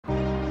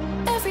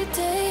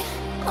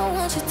I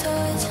want your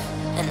touch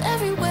in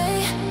every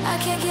way. I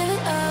can't give it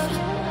up.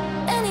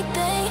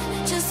 Anything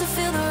just to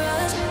feel the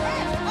rush.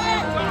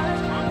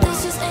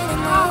 This just ain't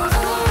enough.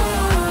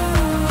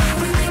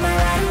 We be my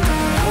ride or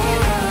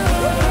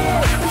die.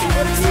 We can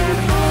never see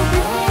the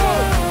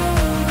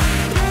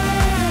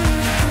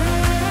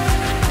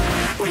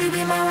we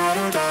be my ride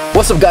or die.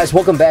 What's up, guys?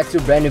 Welcome back to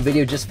a brand new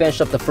video. Just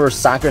finished up the first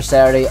soccer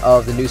Saturday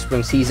of the new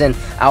spring season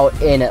out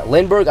in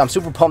Lindbergh. I'm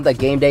super pumped that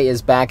game day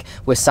is back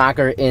with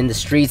soccer in the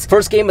streets.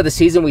 First game of the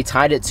season, we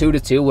tied it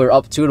 2-2. We were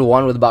up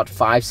 2-1 with about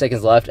 5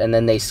 seconds left, and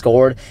then they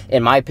scored.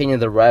 In my opinion,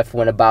 the ref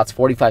went about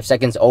 45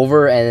 seconds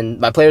over, and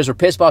my players were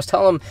pissed, but I was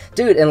telling them,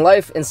 dude, in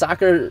life, in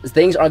soccer,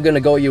 things aren't going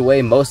to go your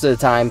way most of the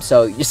time,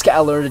 so you just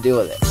gotta learn to deal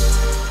with it.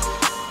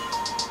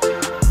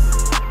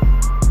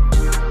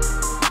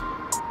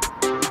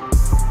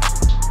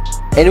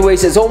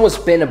 Anyways, it's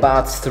almost been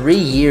about 3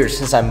 years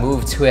since I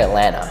moved to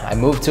Atlanta. I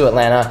moved to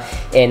Atlanta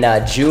in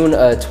June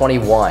of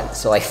 21.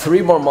 So like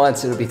 3 more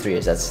months, it'll be 3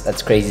 years.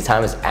 That's crazy.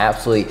 Time has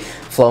absolutely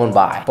flown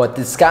by. But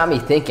this got me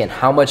thinking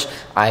how much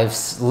I've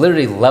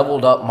literally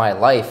leveled up my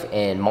life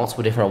in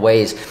multiple different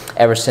ways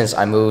ever since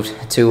I moved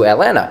to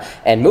Atlanta.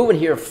 And moving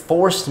here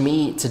forced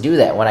me to do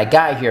that. When I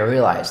got here, I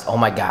realized, oh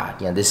my God,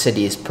 this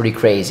city is pretty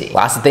crazy.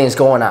 Lots of things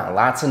going on,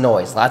 lots of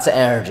noise, lots of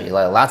energy,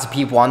 like lots of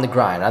people on the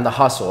grind, on the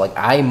hustle. Like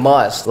I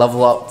must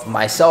level up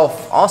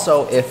myself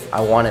also if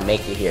I want to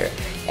make it here.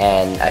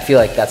 And I feel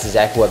like that's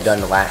exactly what I've done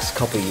the last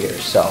couple of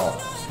years. So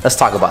let's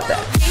talk about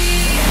that.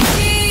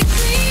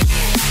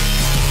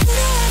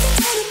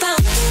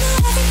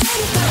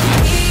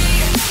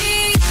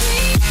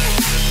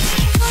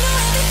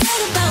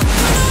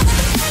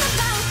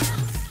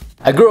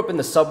 I grew up in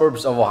the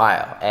suburbs of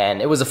Ohio,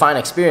 and it was a fine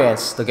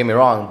experience, don't get me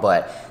wrong,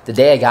 but the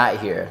day I got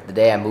here, the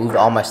day I moved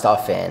all my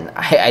stuff in,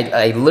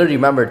 I literally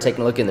remember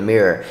taking a look in the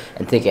mirror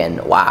and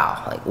thinking,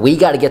 wow, like we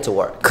gotta get to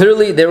work.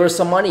 Clearly, there was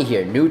some money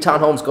here. New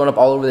townhomes going up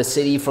all over the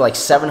city for like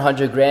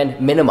 700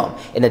 grand minimum.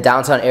 In the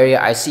downtown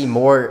area, I see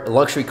more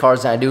luxury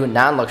cars than I do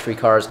non-luxury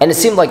cars, and it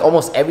seemed like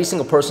almost every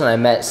single person I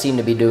met seemed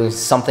to be doing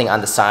something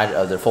on the side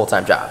of their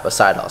full-time job, a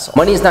side hustle.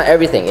 Money is not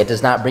everything. It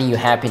does not bring you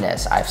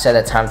happiness. I've said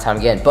that time and time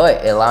again,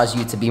 but it allows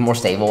you to be more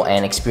stable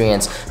and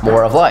experience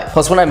more of life.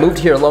 Plus, when I moved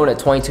here alone at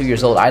 22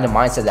 years old, I had a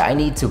mindset that I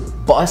need to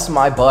bust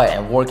my butt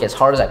and work as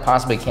hard as I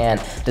possibly can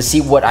to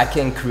see what I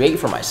can create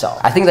for myself.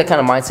 I think that kind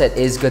of mindset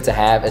is good to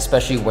have,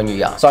 especially when you're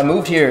young. So I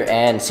moved here,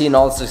 and seeing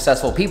all the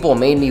successful people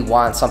made me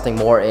want something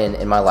more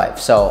in my life.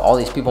 So all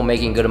these people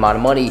making a good amount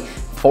of money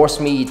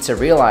forced me to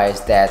realize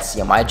that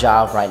my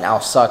job right now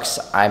sucks.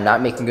 I'm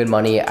not making good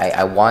money.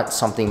 I want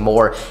something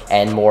more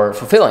and more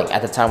fulfilling.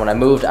 At the time when I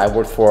moved, I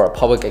worked for a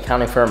public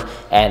accounting firm,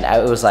 and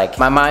it was like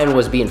my mind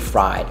was being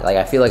fried. Like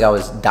I feel like I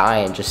was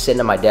dying just sitting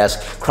at my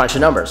desk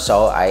crunching numbers.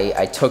 So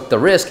I took the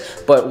risk,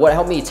 but what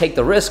helped me take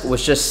the risk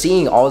was just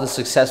seeing all the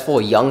successful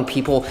young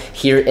people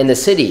here in the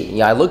city.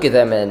 I look at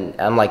them and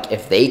I'm like,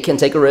 if they can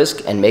take a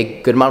risk and make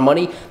a good amount of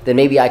money, then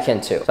maybe I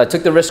can too. So I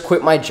took the risk,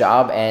 quit my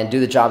job, and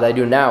do the job that I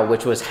do now,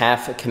 which was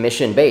half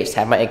commission based.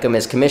 Half my income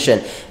is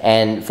commission,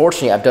 and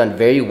fortunately I've done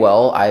very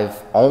well. I've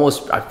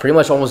pretty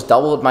much almost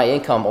doubled my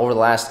income over the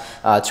last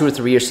 2 or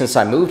 3 years since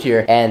I moved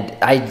here, and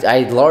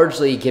I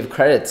largely give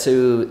credit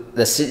to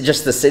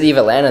just the city of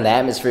Atlanta, the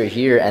atmosphere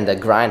here, and the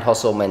grind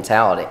hustle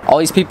mentality. All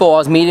these people I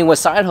was meeting with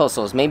side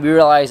hustles made me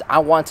realize I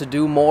want to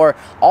do more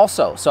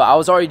also. So I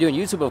was already doing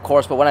YouTube, of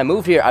course, but when I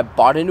moved here, I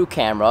bought a new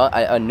camera,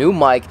 a new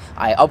mic,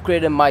 I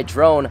upgraded my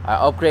drone, I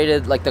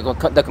upgraded like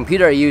the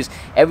computer I use.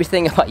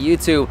 Everything about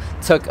YouTube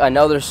took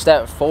another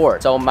step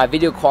forward. So my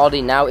video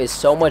quality now is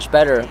so much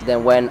better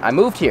than when I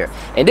moved here.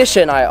 In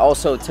addition, I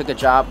also took a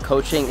job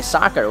coaching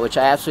soccer, which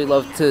I absolutely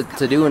love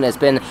to do, and it's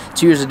been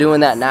 2 years of doing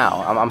that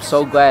now. I'm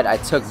so glad I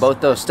took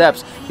both those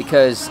steps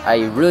because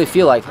I really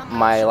feel like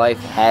my life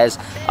has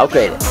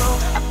upgraded.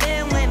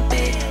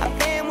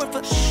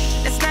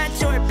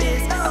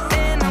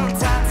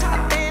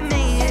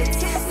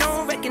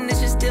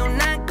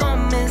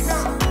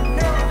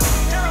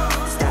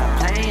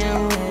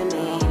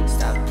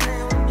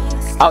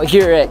 Out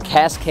here at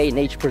Cascade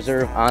Nature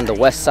Preserve on the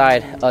west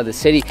side of the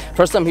city.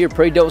 First time here,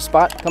 pretty dope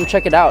spot. Come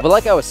check it out. But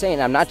like I was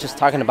saying, I'm not just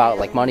talking about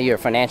like money or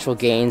financial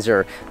gains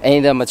or any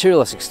of the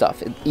materialistic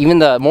stuff. Even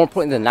the more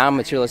important, the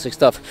non-materialistic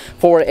stuff.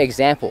 For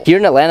example, here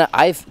in Atlanta,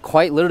 I've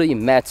quite literally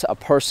met a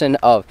person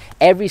of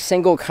every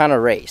single kind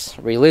of race,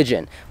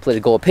 religion,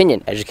 political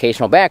opinion,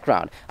 educational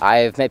background.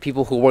 I've met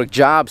people who work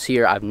jobs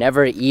here I've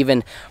never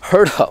even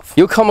heard of.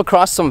 You'll come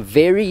across some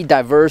very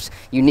diverse,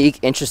 unique,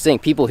 interesting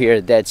people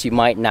here that you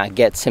might not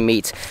get to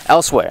meet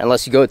elsewhere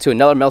unless you go to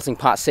another melting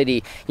pot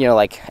city,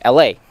 like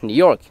LA, New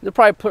York. They're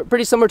probably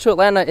pretty similar to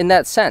Atlanta in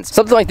that sense.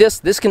 Something like this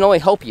can only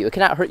help you. It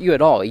cannot hurt you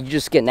at all. You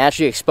just get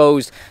naturally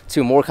exposed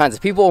to more kinds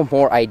of people,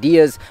 more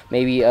ideas,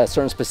 maybe a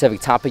certain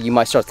specific topic. You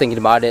might start thinking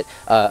about it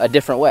a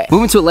different way.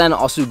 Moving to Atlanta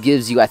also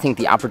gives you, I think,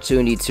 the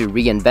opportunity to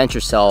reinvent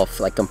yourself,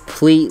 like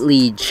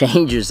completely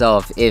change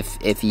yourself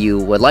if you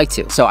would like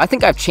to. So I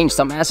think I've changed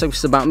some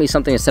aspects about me,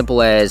 something as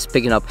simple as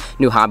picking up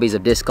new hobbies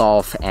of disc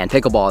golf and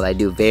pickleball that I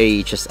do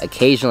very just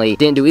occasionally.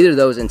 didn't do either of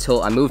those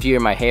until I moved here.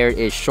 My hair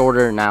is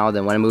shorter now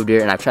than when I moved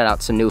here, and I've tried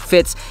out some new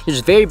fits. There's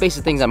just very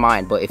basic things on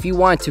mine, but if you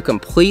want to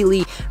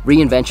completely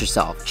reinvent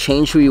yourself,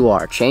 change who you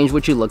are, change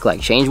what you look like,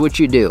 change what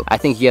you do, I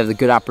think you have the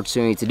good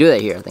opportunity to do that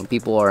here. I think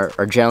people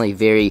are generally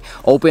very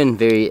open,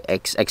 very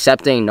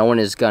accepting. No one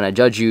is gonna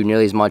judge you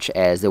nearly as much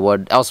as they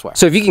would elsewhere.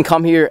 So if you can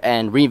come here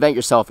and reinvent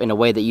yourself in a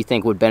way that you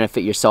think would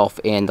benefit yourself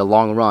in the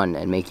long run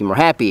and make you more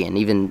happy and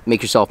even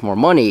make yourself more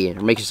money or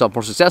make yourself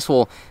more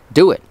successful,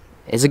 do it.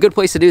 It's a good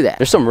place to do that.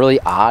 There's some really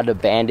odd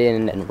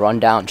abandoned and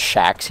rundown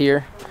shacks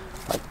here,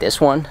 like this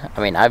one.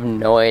 I mean, I have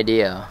no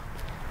idea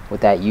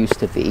what that used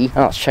to be.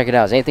 Oh, let's check it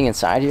out. Is anything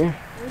inside here?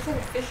 There's like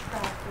a fish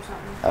trap or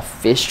something. A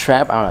fish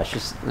trap? I don't know. It's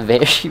just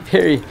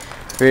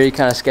very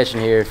kind of sketchy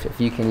in here. If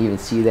you can even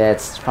see that,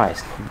 it's probably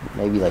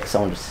maybe like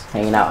someone just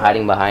hanging out,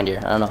 hiding behind here.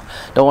 I don't know.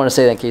 Don't want to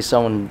say that in case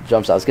someone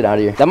jumps out. Let's get out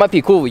of here. That might be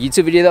a cool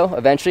YouTube video though.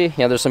 Eventually, you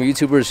know, there's some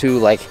YouTubers who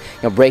like,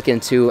 you know, break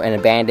into an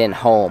abandoned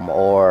home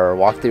or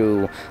walk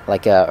through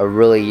like a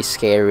really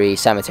scary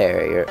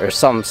cemetery or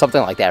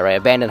something like that, right?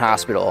 Abandoned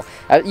hospital.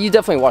 You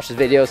definitely watch those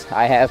videos.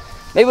 I have.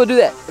 Maybe we'll do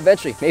that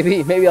eventually.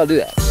 Maybe I'll do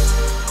that.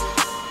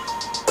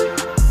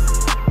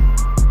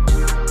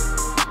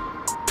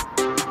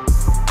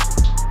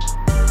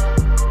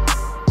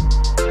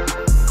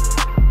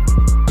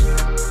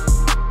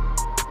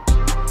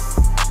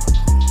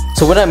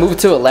 So when I moved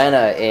to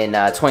Atlanta in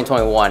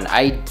 2021,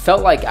 I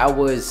felt like I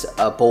was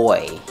a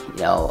boy.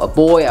 You know, a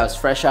boy. I was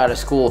fresh out of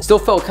school. Still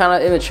felt kind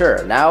of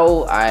immature.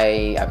 Now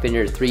I've been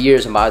here 3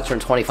 years. I'm about to turn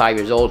 25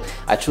 years old.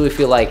 I truly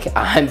feel like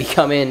I'm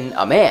becoming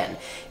a man.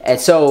 And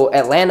so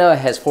Atlanta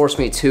has forced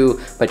me to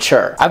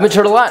mature. I've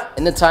matured a lot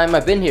in the time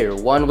I've been here.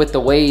 One, with the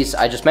ways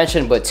I just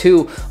mentioned, but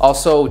two,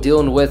 also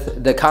dealing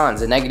with the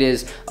cons, the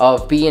negatives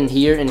of being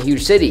here in a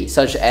huge city,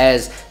 such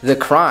as the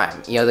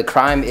crime. You know, the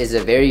crime is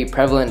a very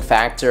prevalent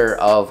factor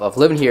of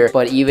living here,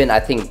 but even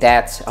I think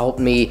that's helped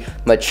me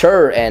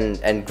mature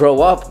and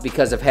grow up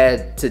because I've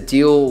had to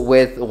deal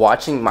with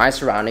watching my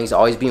surroundings,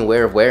 always being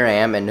aware of where I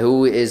am and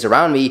who is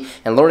around me,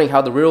 and learning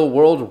how the real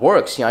world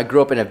works. You know, I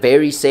grew up in a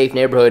very safe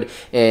neighborhood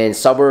in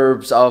suburbs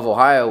of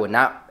Ohio and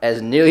not as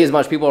nearly as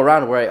much people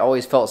around where I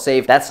always felt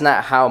safe. That's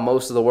not how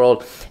most of the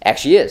world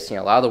actually is. You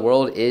know, a lot of the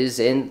world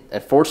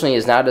unfortunately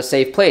is not a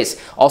safe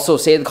place. Also,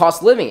 say the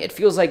cost of living. It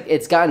feels like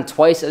it's gotten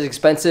twice as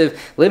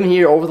expensive living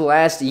here over the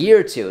last year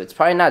or two. It's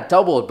probably not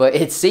doubled, but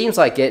it seems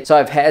like it. So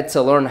I've had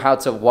to learn how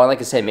to, one,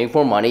 like I said, make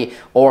more money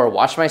or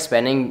watch my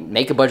spending,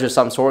 make a budget of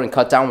some sort and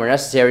cut down where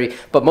necessary.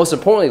 But most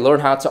importantly,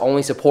 learn how to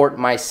only support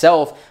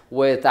myself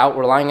without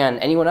relying on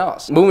anyone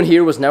else. Moving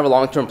here was never a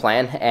long-term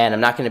plan, and I'm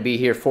not going to be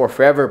here for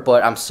forever,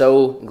 but I'm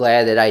so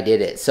glad that I did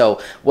it.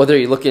 So whether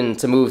you're looking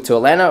to move to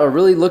Atlanta or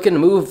really looking to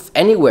move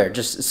anywhere,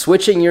 just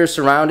switching your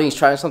surroundings,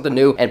 trying something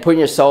new, and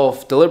putting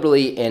yourself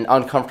deliberately in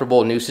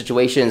uncomfortable new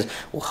situations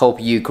will help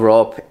you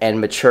grow up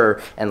and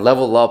mature and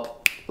level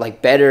up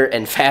like better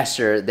and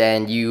faster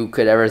than you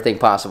could ever think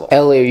possible.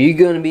 Ellie, are you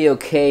gonna be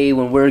okay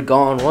when we're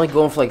gone? We're only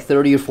going for like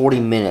 30 or 40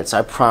 minutes,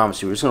 I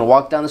promise you. We're just gonna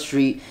walk down the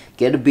street,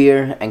 get a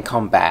beer, and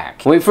come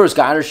back. When we first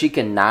got her, she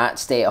could not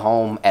stay at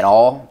home at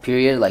all,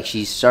 period. Like,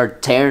 she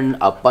started tearing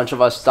a bunch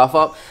of us stuff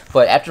up,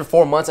 but after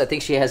 4 months, I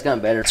think she has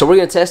gotten better. So we're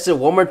gonna test it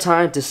one more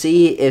time to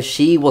see if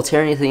she will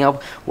tear anything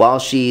up while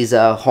she's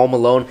home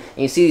alone.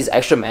 And you see these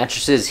extra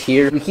mattresses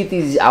here. We keep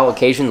these out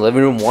occasion in the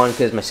living room, one,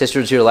 because my sister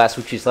was here last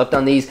week, she slept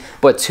on these,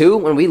 but two,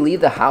 when we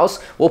leave the house,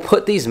 we'll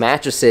put these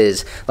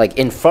mattresses like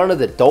in front of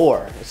the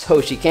door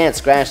so she can't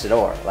scratch the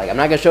door. Like, I'm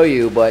not gonna show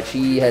you, but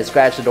she has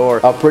scratched the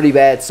door up pretty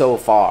bad so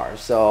far.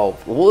 So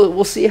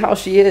we'll see how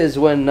she is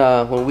when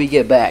we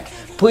get back.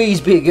 Please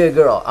be a good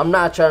girl. I'm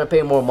not trying to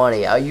pay more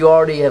money. You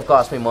already have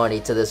cost me money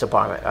to this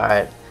apartment, all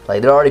right?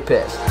 Like, they're already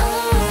pissed.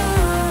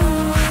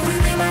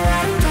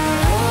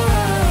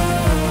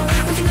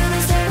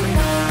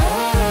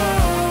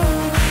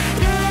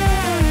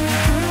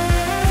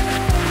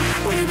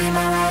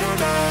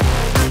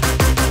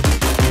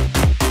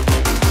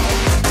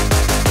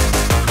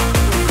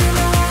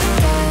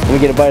 Let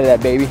me get a bite of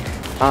that, baby.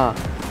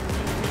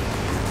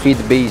 Feed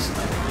the bees.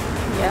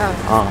 Yeah.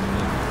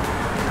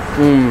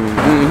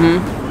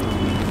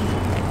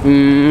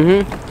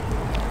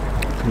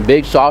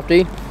 Big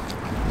Softy,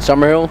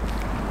 Summerhill,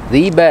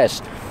 the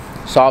best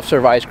soft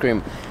serve ice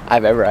cream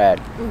I've ever had.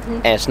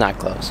 And it's not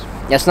close.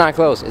 It's not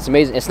close. It's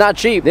amazing. It's not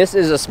cheap. This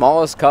is the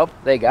smallest cup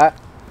they got,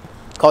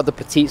 called the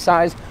petite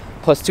size,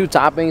 plus 2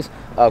 toppings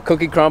of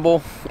cookie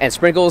crumble and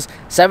sprinkles.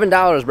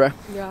 $7, bro.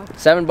 Yeah.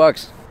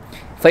 $7.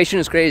 Inflation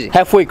is crazy.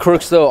 Halfway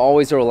Crooks, though,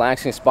 always a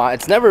relaxing spot.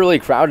 It's never really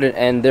crowded,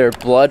 and their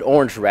Blood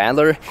Orange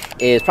Radler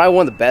is probably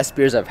one of the best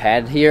beers I've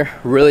had here.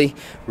 Really,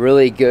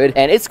 really good.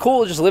 And it's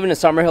cool just living in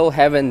Summerhill,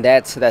 having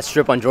that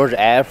strip on Georgia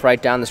Ave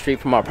right down the street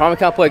from our apartment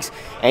complex.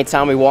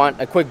 Anytime we want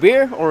a quick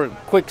beer or a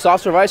quick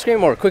soft serve ice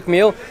cream or a quick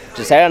meal,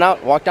 just head on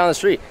out, walk down the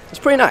street. it's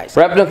pretty nice.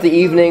 Wrapping up the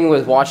evening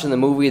with watching the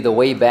movie The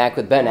Way Back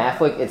with Ben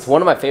Affleck. It's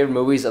one of my favorite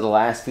movies of the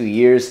last few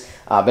years.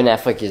 Ben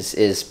Affleck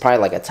is probably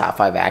like a top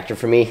 5 actor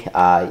for me.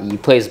 He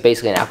plays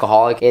basically an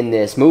alcoholic in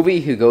this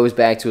movie who goes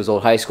back to his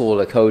old high school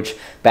to coach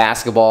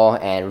basketball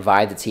and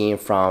revive the team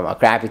from a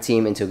crappy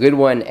team into a good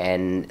one,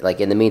 and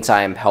like in the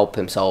meantime help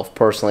himself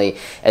personally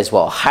as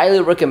well. Highly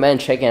recommend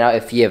checking it out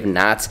if you have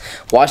not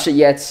watched it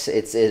yet.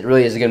 It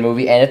really is a good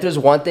movie, and if there's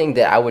one thing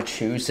that I would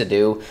choose to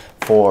do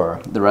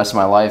for the rest of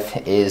my life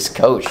is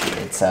coach.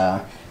 It's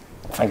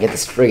if I get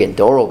this friggin'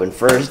 door open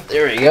first,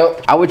 there you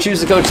go. I would choose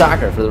to coach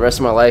soccer for the rest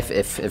of my life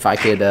if I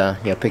could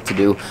you know, pick to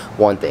do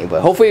one thing. But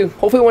hopefully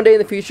one day in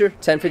the future,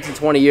 10, 15,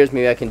 20 years,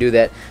 maybe I can do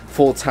that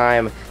full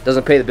time.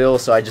 Doesn't pay the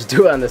bills, so I just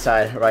do it on the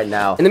side right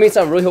now. In the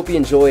meantime, I really hope you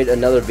enjoyed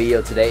another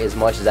video today as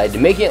much as I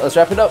did making it. Let's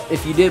wrap it up.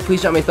 If you did,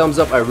 please drop me a thumbs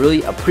up. I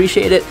really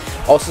appreciate it.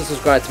 Also,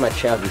 subscribe to my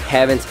channel if you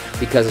haven't,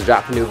 because I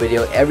drop a new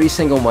video every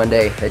single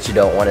Monday that you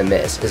don't want to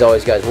miss. As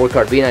always, guys, work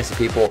hard, be nice to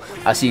people.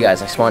 I'll see you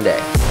guys next Monday.